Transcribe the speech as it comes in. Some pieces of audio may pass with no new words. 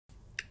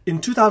In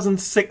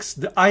 2006,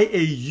 the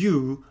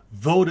IAU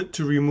voted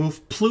to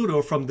remove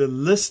Pluto from the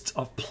list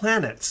of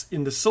planets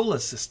in the solar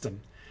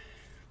system,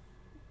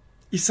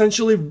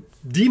 essentially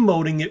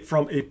demoting it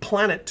from a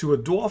planet to a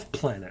dwarf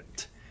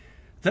planet.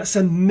 That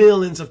sent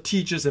millions of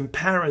teachers and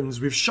parents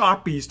with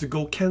Sharpies to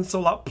go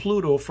cancel out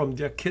Pluto from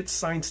their kids'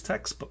 science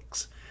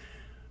textbooks.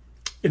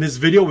 In this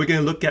video, we're going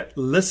to look at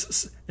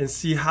lists and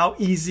see how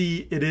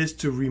easy it is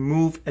to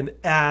remove and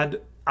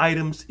add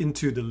items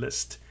into the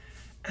list.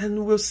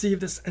 And we'll see if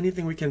there's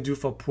anything we can do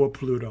for poor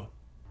Pluto.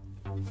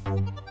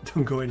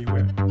 Don't go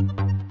anywhere.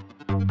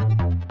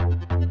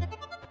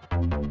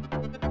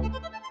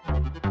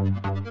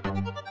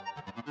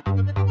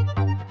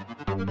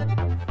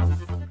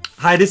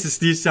 Hi, this is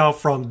Steve Xiao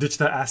from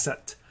Digital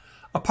Asset.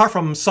 Apart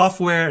from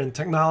software and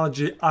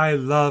technology, I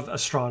love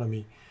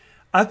astronomy.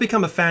 I've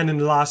become a fan in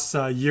the last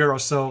year or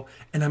so,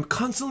 and I'm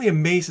constantly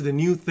amazed at the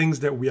new things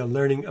that we are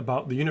learning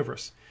about the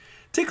universe.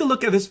 Take a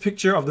look at this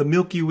picture of the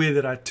Milky Way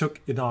that I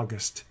took in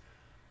August.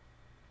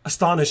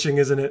 Astonishing,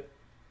 isn't it?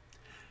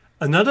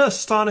 Another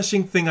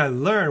astonishing thing I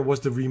learned was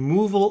the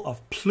removal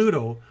of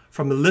Pluto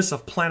from the list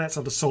of planets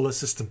of the solar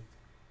system.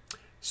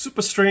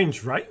 Super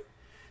strange, right?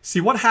 See,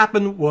 what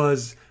happened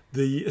was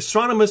the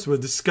astronomers were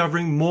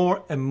discovering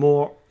more and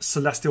more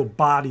celestial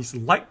bodies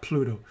like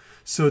Pluto.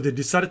 So they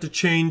decided to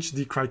change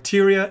the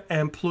criteria,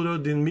 and Pluto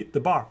didn't meet the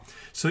bar.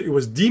 So it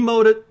was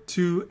demoted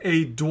to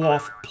a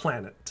dwarf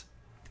planet.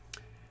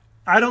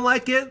 I don't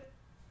like it,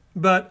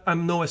 but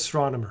I'm no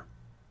astronomer.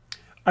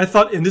 I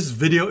thought in this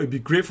video it'd be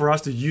great for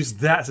us to use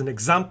that as an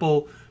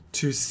example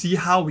to see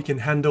how we can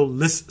handle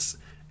lists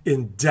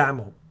in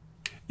Daml.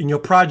 In your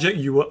project,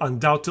 you will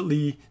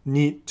undoubtedly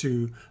need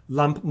to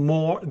lump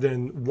more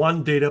than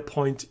one data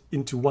point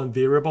into one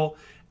variable,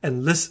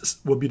 and lists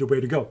will be the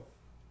way to go.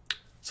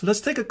 So let's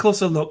take a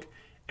closer look,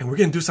 and we're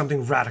going to do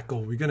something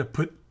radical. We're going to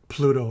put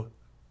Pluto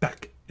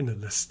back in the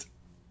list.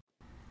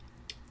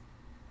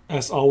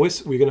 As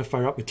always, we're going to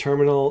fire up a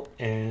terminal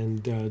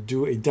and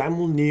do a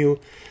Daml new.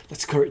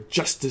 Let's call it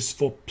Justice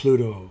for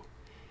Pluto.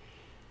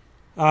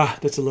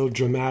 That's a little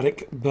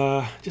dramatic,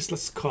 but just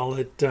let's call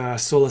it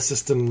Solar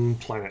System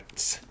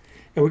Planets.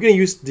 And we're going to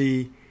use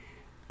the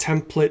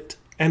template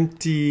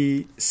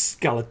empty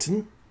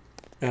skeleton.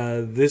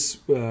 This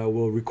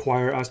will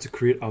require us to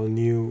create our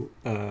new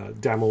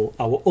Daml,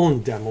 our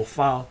own Daml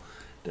file.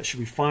 That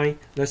should be fine.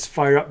 Let's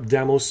fire up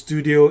Daml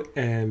Studio,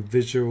 and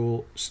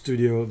Visual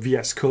Studio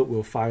VS Code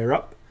will fire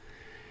up.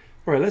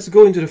 All right, let's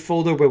go into the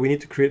folder where we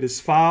need to create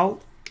this file,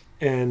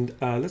 and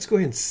let's go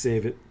ahead and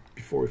save it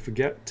before we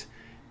forget.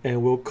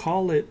 And we'll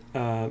call it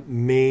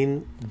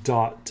main.daml.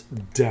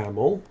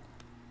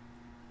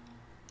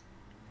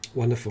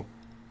 Wonderful.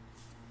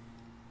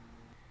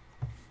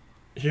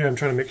 Here I'm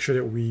trying to make sure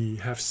that we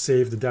have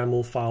saved the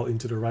Daml file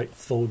into the right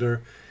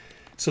folder.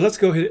 So let's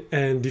go ahead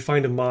and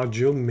define the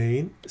module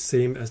main,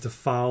 same as the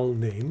file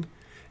name.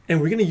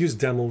 And we're going to use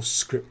Daml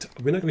script.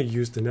 We're not going to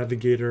use the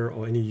navigator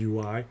or any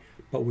UI,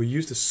 but we'll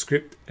use the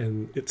script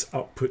and its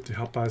output to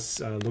help us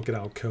look at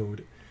our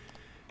code.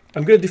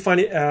 I'm going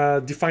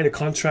to define a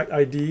contract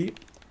ID.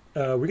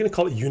 We're going to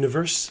call it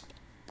universe.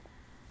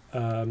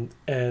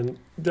 And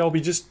there'll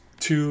be just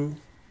two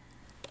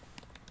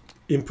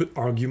input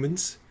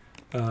arguments.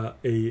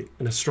 An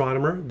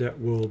astronomer that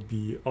will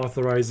be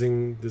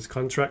authorizing this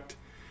contract,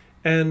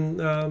 and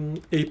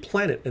a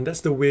planet, and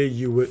that's the way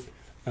you would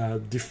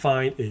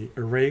define an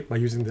array, by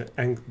using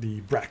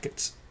the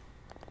brackets.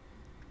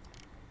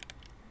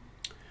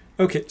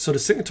 Okay, so the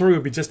signatory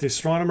will be just the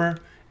astronomer,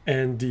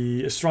 and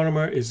the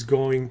astronomer is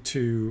going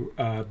to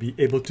be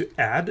able to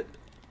add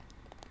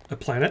a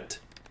planet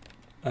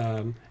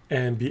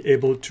and be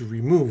able to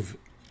remove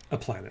a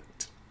planet.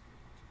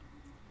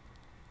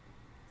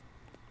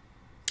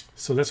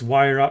 So let's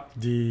wire up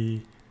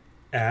the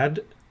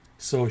add.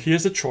 So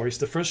here's the choice.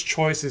 The first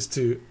choice is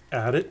to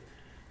add it.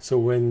 So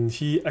when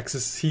he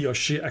or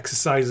she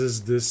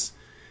exercises this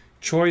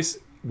choice,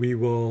 we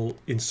will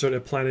insert a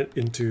planet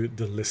into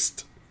the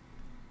list.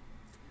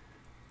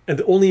 And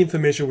the only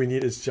information we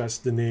need is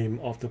just the name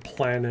of the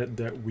planet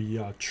that we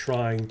are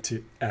trying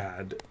to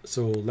add.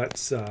 So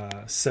let's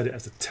set it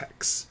as a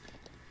text.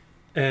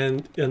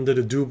 And under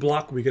the do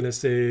block, we're going to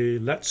say,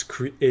 let's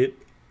create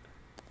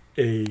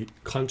a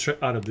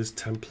contract out of this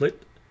template.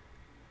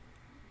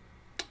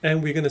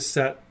 And we're going to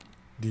set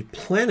the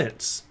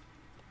planets,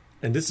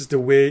 and this is the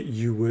way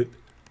you would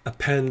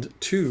append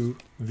to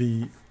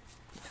the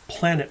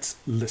planets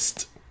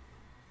list.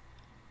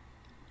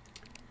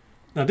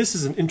 Now this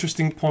is an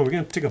interesting point. We're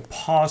going to take a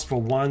pause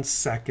for 1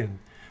 second.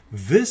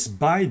 This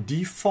by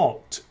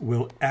default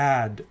will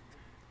add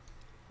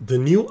the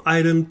new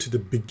item to the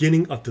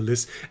beginning of the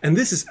list, and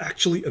this is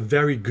actually a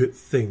very good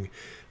thing.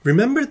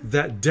 Remember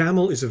that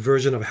Daml is a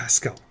version of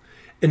Haskell,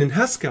 and in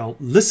Haskell,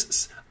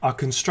 lists are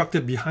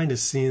constructed behind the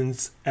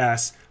scenes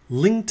as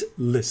linked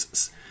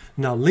lists.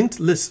 Now, linked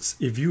lists,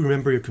 if you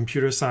remember your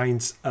computer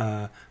science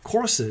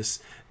courses,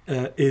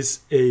 is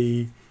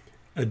a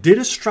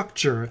data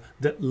structure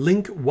that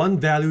link one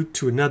value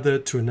to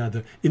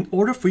another in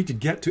order for you to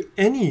get to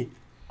any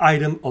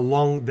item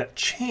along that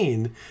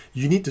chain,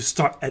 you need to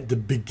start at the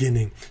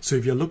beginning. So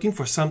if you're looking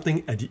for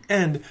something at the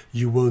end,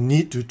 you will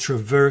need to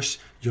traverse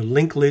your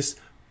linked list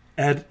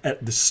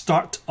at the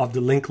start of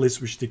the linked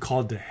list, which they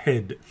call the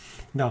head.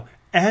 Now,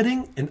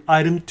 adding an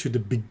item to the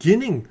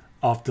beginning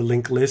of the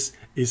linked list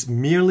is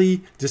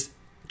merely just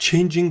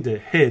changing the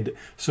head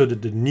so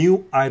that the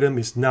new item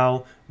is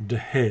now the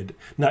head.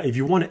 Now, if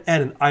you want to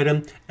add an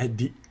item at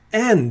the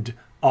end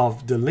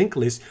of the linked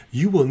list,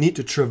 you will need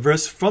to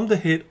traverse from the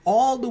head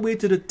all the way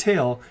to the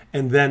tail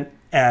and then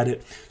add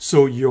it.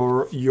 So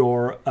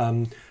your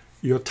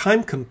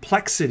time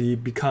complexity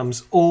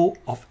becomes O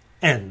of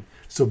n.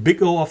 So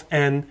big O of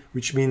n,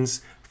 which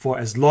means for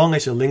as long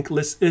as your linked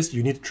list is,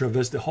 you need to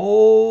traverse the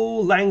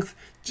whole length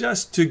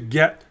just to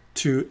get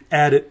to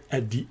add it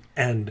at the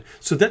end.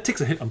 So that takes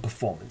a hit on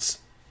performance.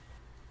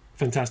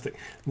 Fantastic.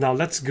 Now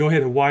let's go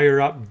ahead and wire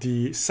up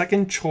the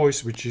second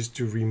choice, which is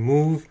to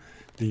remove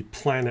the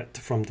planet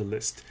from the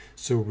list.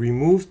 So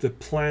remove the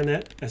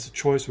planet as a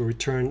choice will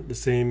return the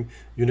same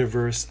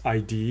universe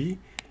ID.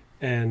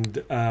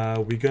 And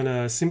we're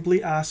gonna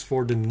simply ask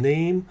for the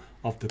name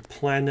of the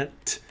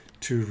planet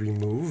to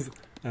remove.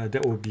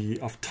 That will be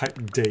of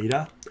type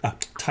data,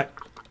 type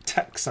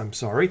text, I'm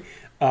sorry.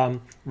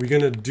 We're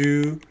gonna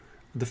do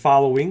the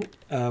following.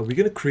 We're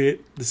going to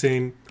create the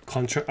same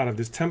contract out of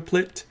this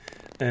template,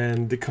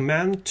 and the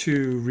command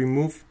to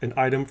remove an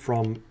item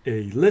from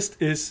a list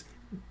is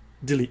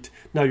delete.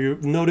 Now you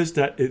notice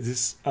that it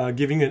is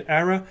giving you an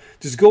error.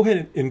 Just go ahead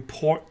and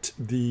import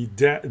the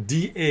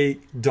da.list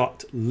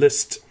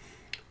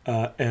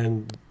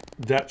and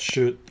that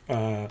should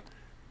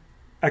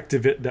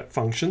activate that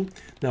function.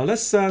 Now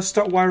let's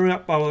start wiring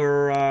up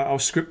our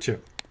script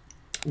here.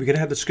 We're going to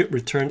have the script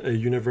return a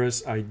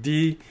universe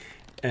ID.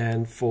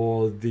 And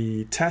for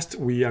the test,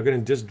 we are going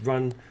to just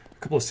run a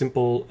couple of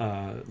simple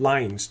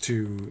lines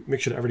to make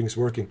sure that everything is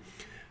working.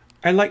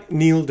 I like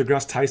Neil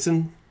deGrasse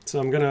Tyson, so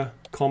I'm going to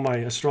call my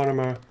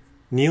astronomer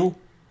Neil,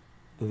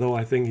 though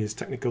I think he's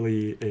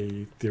technically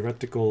a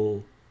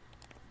theoretical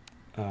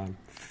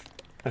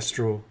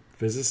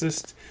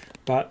astrophysicist,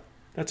 but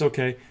that's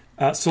okay.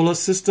 Solar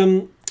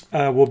system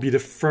will be the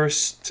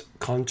first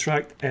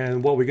contract,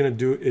 and what we're going to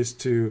do is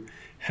to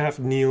have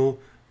Neil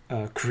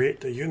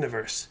create the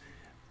universe.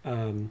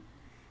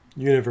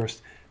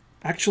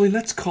 Actually,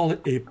 let's call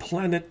it a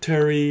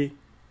planetary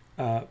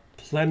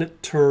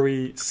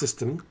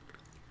system.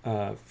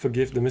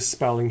 Forgive the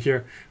misspelling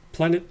here.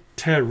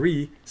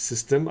 Planetary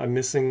system. I'm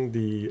missing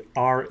the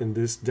R in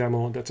this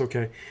demo. That's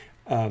okay.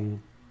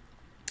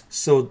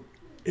 So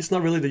it's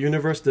not really the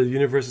universe. The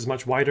universe is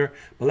much wider,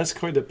 but let's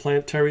call it the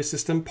planetary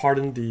system.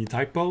 Pardon the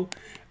typo.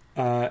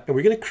 And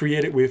we're going to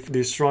create it with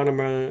the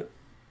astronomer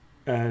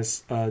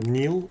as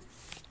Neil.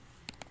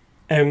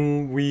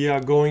 And we are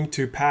going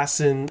to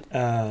pass in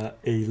a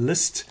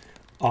list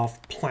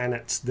of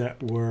planets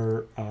that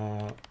were,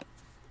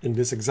 in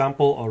this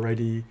example,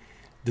 already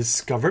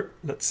discovered,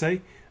 let's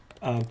say.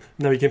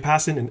 Now you can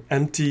pass in an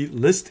empty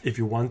list if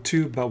you want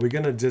to, but we're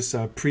going to just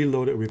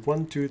preload it with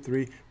 1, 2,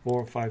 3,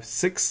 4, 5,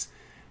 6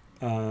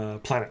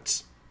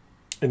 planets.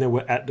 And then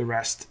we'll add the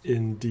rest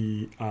in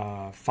the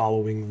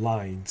following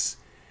lines.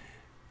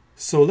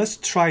 So let's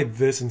try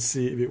this and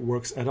see if it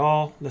works at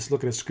all. Let's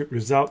look at the script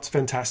results.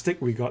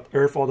 Fantastic. We got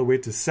Earth all the way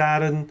to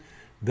Saturn.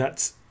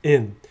 That's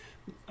in.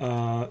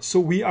 So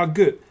we are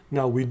good.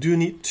 Now we do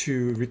need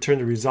to return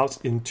the results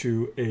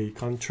into a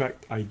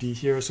contract ID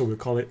here. So we'll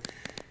call it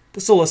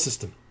the solar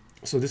system.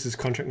 So this is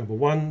contract number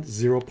 1,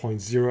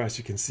 0.0, as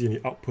you can see in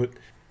the output.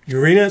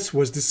 Uranus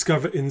was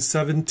discovered in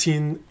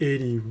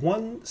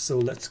 1781. So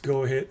let's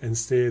go ahead and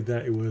say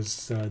that it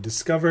was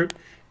discovered.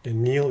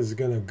 And Neil is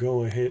going to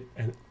go ahead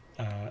and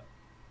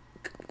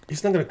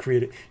he's not going to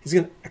create it. He's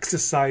going to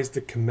exercise the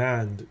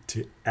command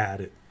to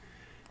add it.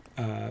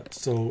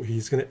 So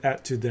he's going to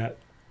add to that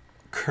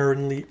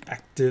currently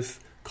active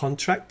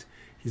contract.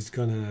 He's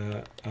going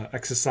to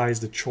exercise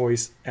the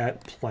choice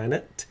add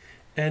planet.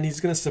 And he's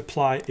going to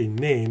supply a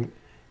name,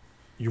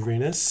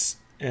 Uranus.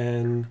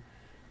 And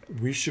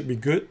we should be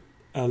good.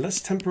 Let's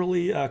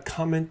temporarily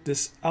comment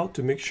this out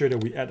to make sure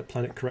that we add the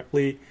planet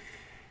correctly.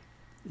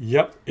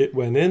 Yep, it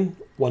went in.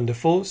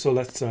 Wonderful. So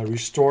let's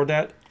restore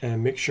that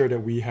and make sure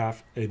that we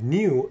have a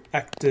new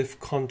active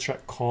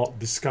contract called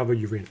Discover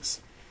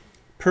Uranus.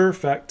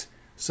 Perfect.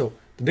 So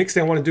the next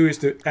thing I want to do is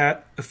to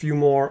add a few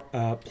more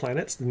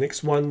planets. The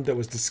next one that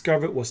was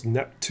discovered was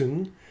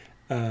Neptune.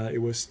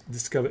 It was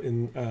discovered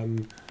in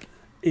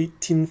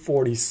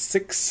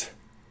 1846.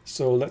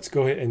 So let's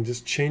go ahead and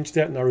just change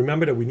that. Now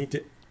remember that we need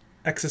to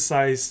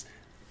exercise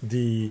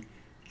the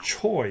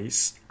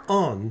choice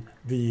on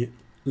the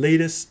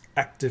latest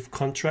active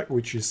contract,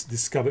 which is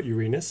Discovered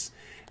Uranus.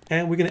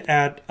 And we're going to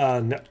add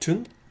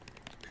Neptune.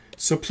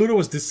 So Pluto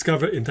was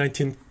discovered in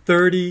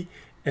 1930.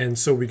 And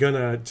so we're going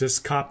to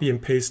just copy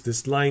and paste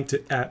this line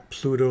to add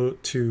Pluto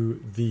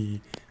to the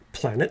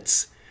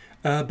planets.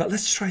 But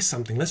let's try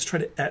something. Let's try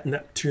to add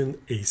Neptune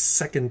a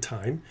second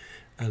time.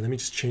 Let me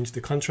just change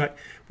the contract.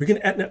 We're going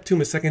to add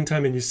Neptune a second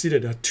time, and you see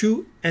that there are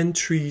 2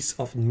 entries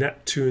of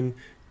Neptune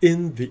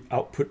in the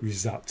output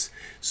results.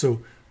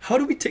 So How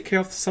do we take care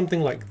of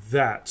something like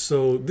that?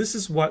 So this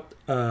is what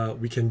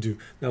we can do.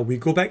 Now we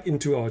go back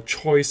into our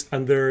choice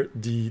under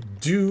the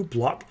do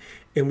block,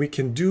 and we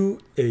can do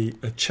a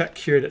check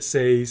here that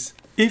says,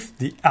 if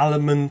the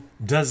element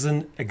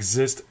doesn't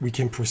exist, we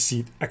can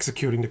proceed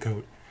executing the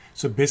code.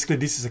 So basically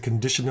this is a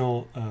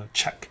conditional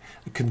check,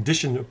 a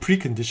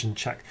precondition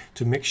check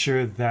to make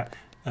sure that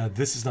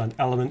this is not an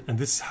element, and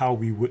this is how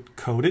we would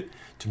code it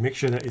to make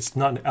sure that it's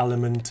not an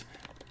element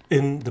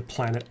in the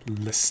planet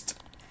list.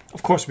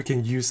 Of course, we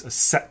can use a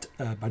set.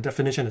 By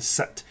definition, a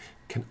set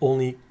can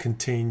only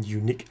contain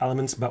unique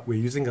elements, but we're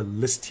using a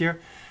list here.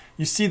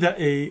 You see that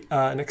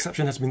an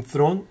exception has been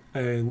thrown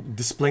and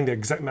displaying the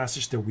exact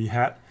message that we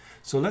had.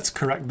 So let's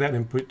correct that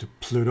and put it to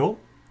Pluto,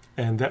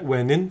 and that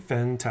went in.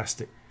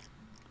 Fantastic.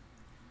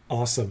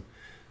 Awesome.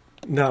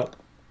 Now,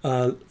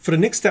 for the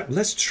next step,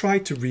 let's try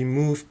to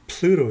remove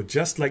Pluto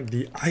just like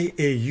the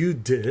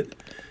IAU did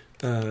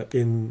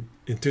in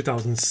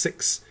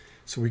 2006.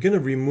 So we're going to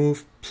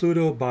remove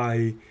Pluto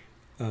by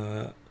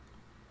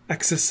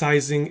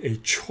exercising a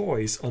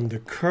choice on the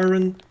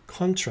current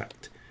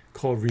contract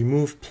called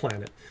remove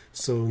planet.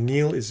 So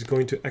Neil is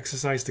going to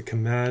exercise the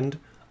command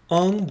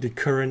on the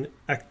current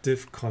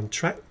active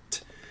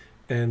contract,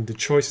 and the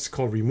choice is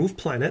called remove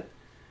planet,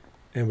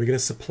 and we're going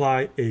to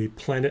supply a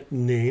planet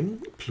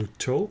name,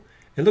 Pluto,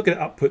 and look at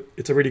the output,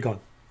 it's already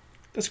gone.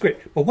 That's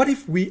great. But what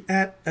if we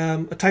add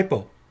a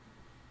typo?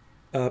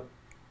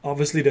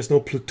 Obviously there's no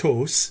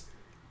Plutos.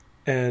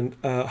 And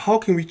how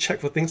can we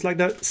check for things like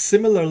that?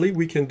 Similarly,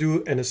 we can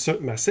do an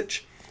assert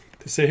message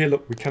to say, hey,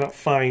 look, we cannot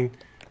find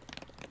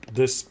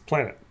this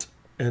planet.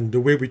 And the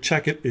way we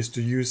check it is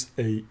to use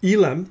a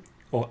elem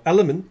or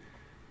element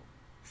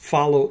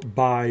followed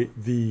by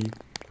the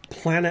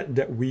planet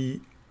that we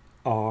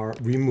are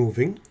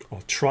removing or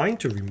trying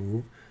to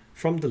remove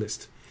from the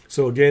list.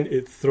 So again,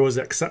 it throws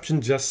the exception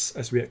just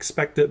as we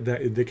expected,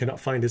 that they cannot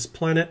find this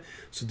planet,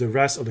 so the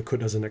rest of the code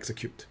doesn't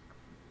execute.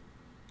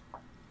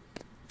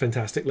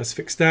 Fantastic, let's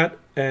fix that,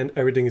 and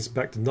everything is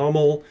back to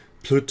normal.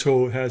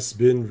 Pluto has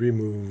been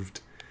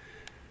removed.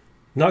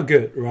 Not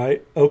good,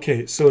 right?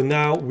 Okay, so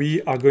now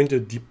we are going to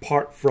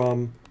depart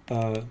from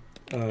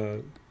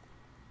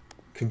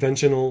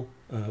conventional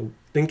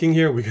thinking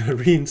here. We're going to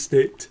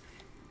reinstate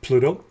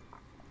Pluto,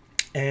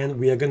 and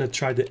we are going to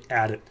try to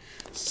add it.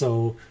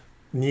 So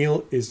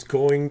Neil is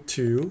going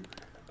to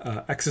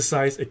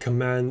exercise a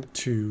command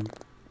to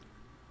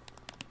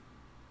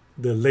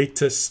the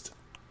latest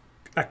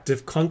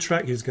active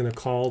contract. He's going to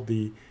call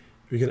we're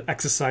going to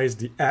exercise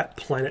the add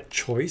planet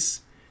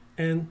choice,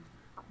 and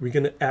we're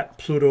going to add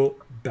Pluto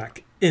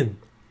back in.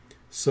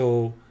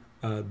 So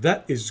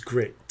that is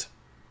great.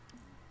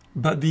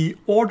 But the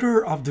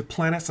order of the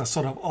planets are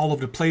sort of all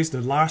over the place. The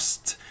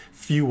last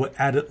few were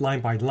added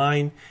line by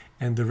line,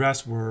 and the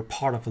rest were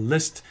part of a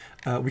list.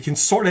 We can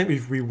sort them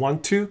if we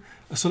want to.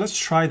 So let's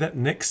try that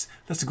next.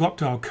 Let's go up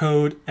to our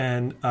code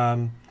and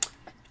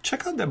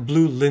check out that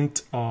blue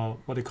lint, or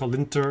what they call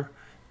linter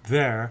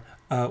there.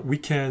 We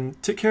can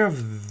take care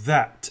of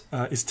that.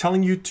 It's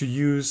telling you to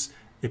use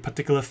a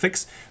particular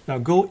fix. Now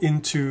go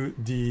into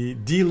the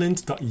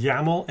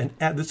dlint.yaml and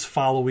add this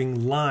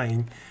following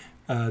line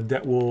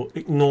that will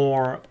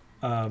ignore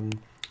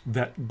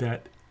that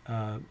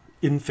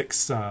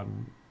infix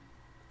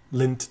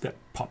lint that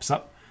pops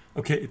up.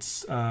 Okay,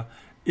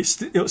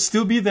 it'll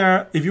still be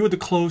there. If you were to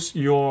close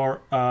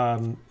your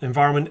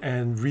environment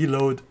and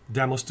reload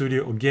Daml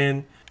Studio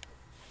again,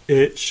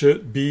 it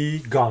should be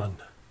gone.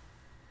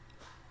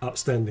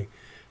 Outstanding.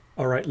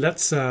 All right,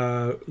 let's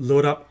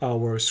load up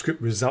our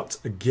script results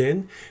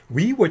again.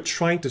 We were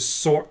trying to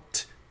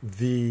sort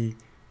the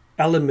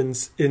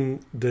elements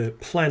in the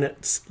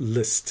planets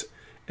list,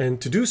 and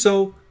to do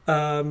so,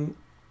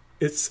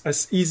 it's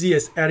as easy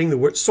as adding the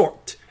word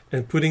sort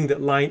and putting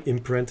that line in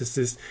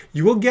parentheses.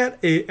 You will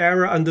get an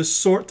error under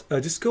sort.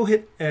 Just go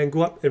ahead and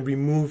go up and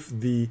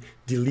remove the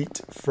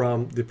delete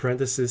from the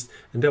parentheses,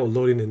 and that will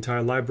load in the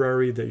entire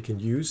library that you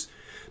can use.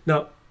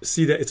 Now,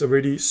 see that it's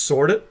already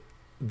sorted.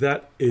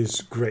 That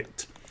is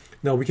great.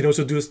 Now we can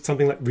also do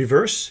something like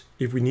reverse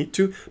if we need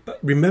to, but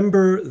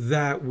remember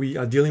that we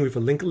are dealing with a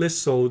linked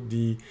list, so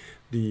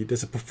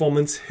there's a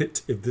performance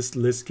hit if this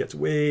list gets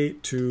way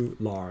too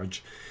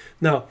large.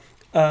 Now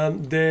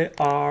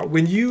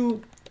when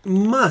you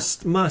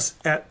must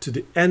add to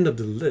the end of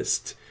the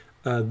list,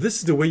 this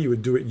is the way you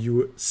would do it. You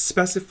would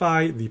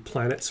specify the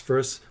planets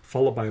first,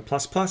 followed by a ++,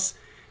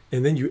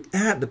 and then you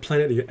add the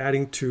planet that you're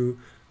adding to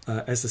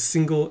as a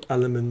single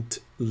element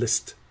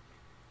list.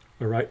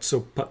 All right,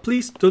 so but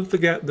please don't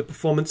forget the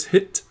performance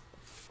hit.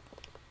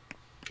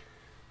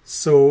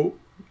 So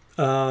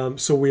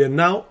we are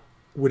now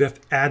would have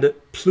added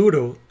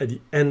Pluto at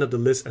the end of the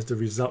list as the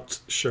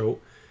results show,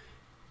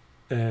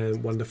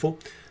 and wonderful.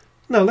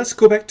 Now let's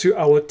go back to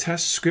our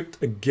test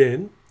script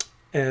again,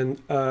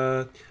 and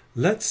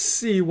let's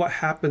see what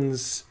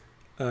happens.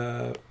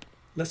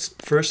 Let's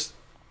first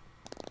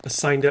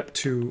assign that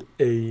to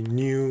a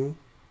new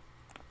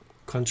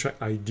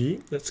contract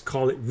ID. Let's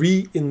call it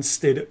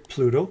reinstated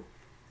Pluto.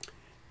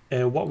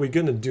 And what we're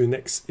going to do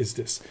next is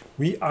this.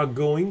 We are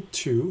going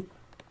to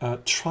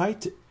try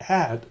to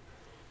add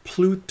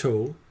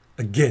Pluto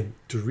again,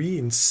 to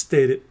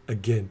reinstate it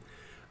again.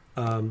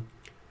 And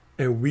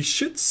we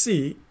should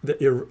see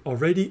that it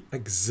already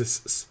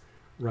exists,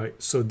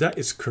 right? So that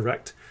is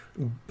correct.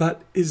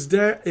 But is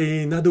there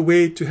another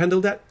way to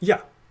handle that?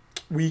 Yeah,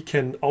 we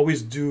can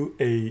always do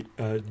a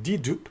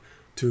dedupe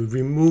to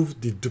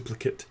remove the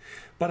duplicate.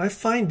 But I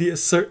find the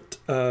assert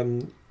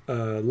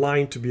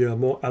line to be a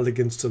more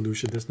elegant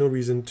solution. There's no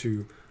reason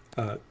to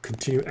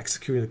continue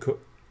executing the code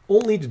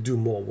only to do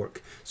more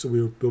work. So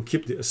we'll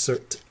keep the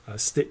assert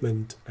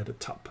statement at the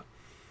top.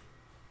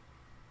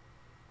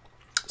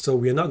 So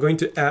we are not going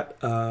to add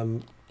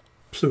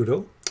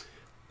Pluto,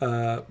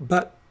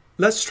 but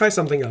let's try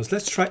something else.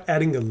 Let's try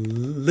adding a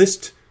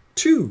list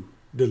to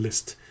the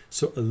list.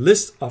 So a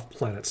list of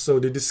planets. So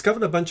they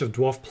discovered a bunch of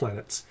dwarf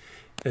planets,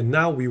 and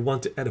now we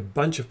want to add a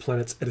bunch of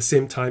planets at the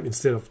same time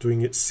instead of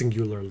doing it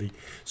singularly.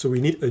 So we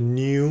need a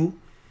new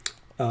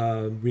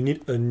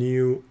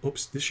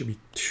oops, this should be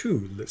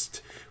to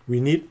list. We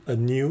need a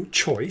new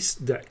choice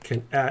that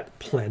can add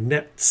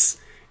planets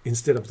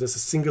instead of just a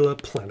singular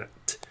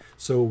planet.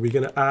 So we're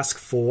going to ask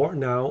for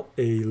now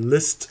a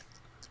list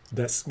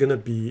that's going to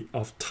be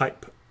of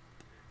type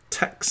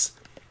text.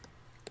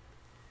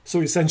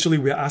 So essentially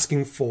we're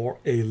asking for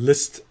a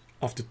list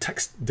of the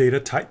text data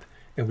type,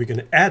 and we're going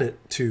to add it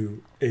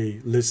to a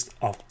list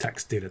of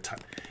text data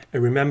type.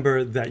 And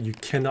remember that you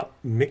cannot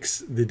mix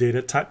the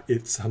data type,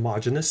 it's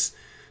homogeneous.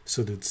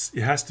 So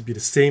it has to be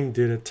the same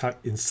data type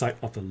inside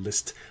of a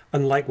list,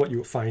 unlike what you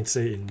would find,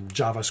 say, in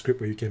JavaScript,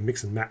 where you can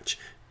mix and match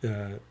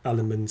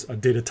elements or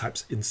data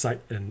types inside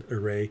an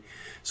array.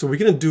 So we're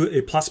going to do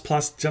a plus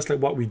plus just like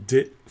what we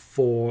did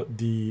for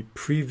the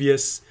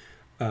previous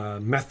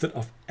method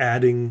of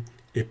adding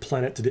a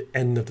planet to the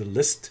end of the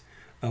list.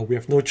 We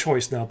have no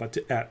choice now but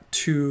to add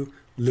two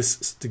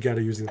lists together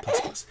using the plus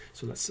plus.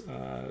 So let's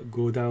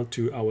go down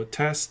to our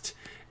test,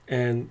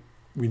 and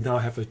we now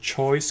have a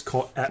choice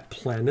called add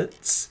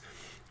planets,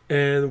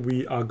 and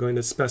we are going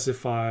to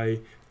specify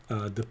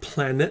the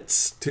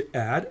planets to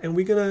add, and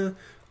we're going to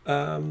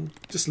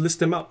just list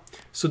them out.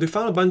 So they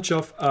found a bunch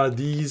of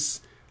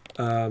these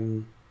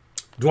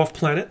dwarf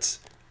planets,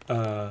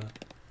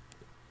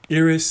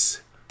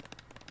 Iris,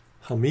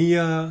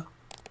 Haumea,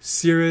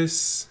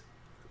 Ceres,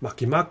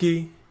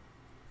 Makemake.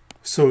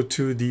 So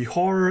to the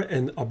horror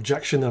and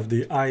objection of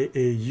the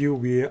IAU,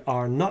 we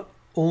are not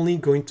only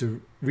going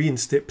to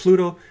reinstate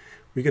Pluto,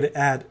 we're going to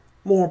add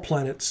more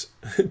planets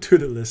to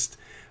the list.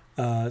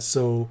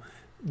 So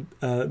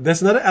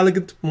there's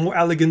another more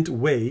elegant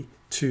way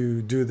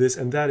to do this,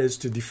 and that is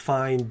to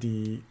define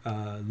the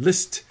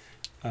list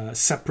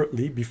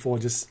separately before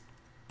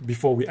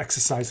we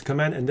exercise the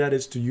command, and that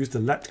is to use the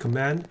let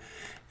command,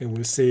 and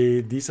we'll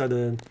say these are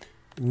the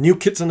new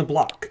kids on the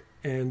block,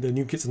 and the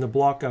new kids on the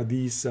block are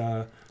these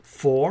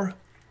 4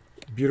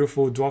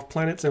 beautiful dwarf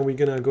planets, and we're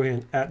going to go ahead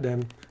and add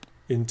them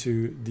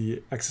into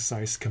the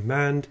exercise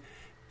command.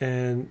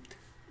 And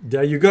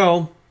there you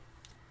go.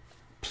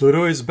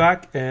 Pluto is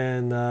back,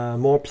 and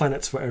more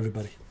planets for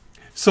everybody.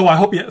 So I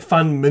hope you had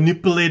fun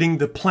manipulating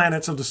the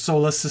planets of the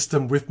solar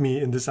system with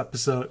me in this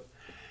episode.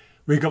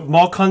 We got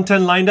more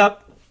content lined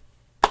up.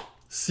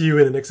 See you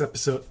in the next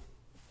episode.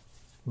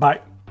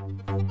 Bye.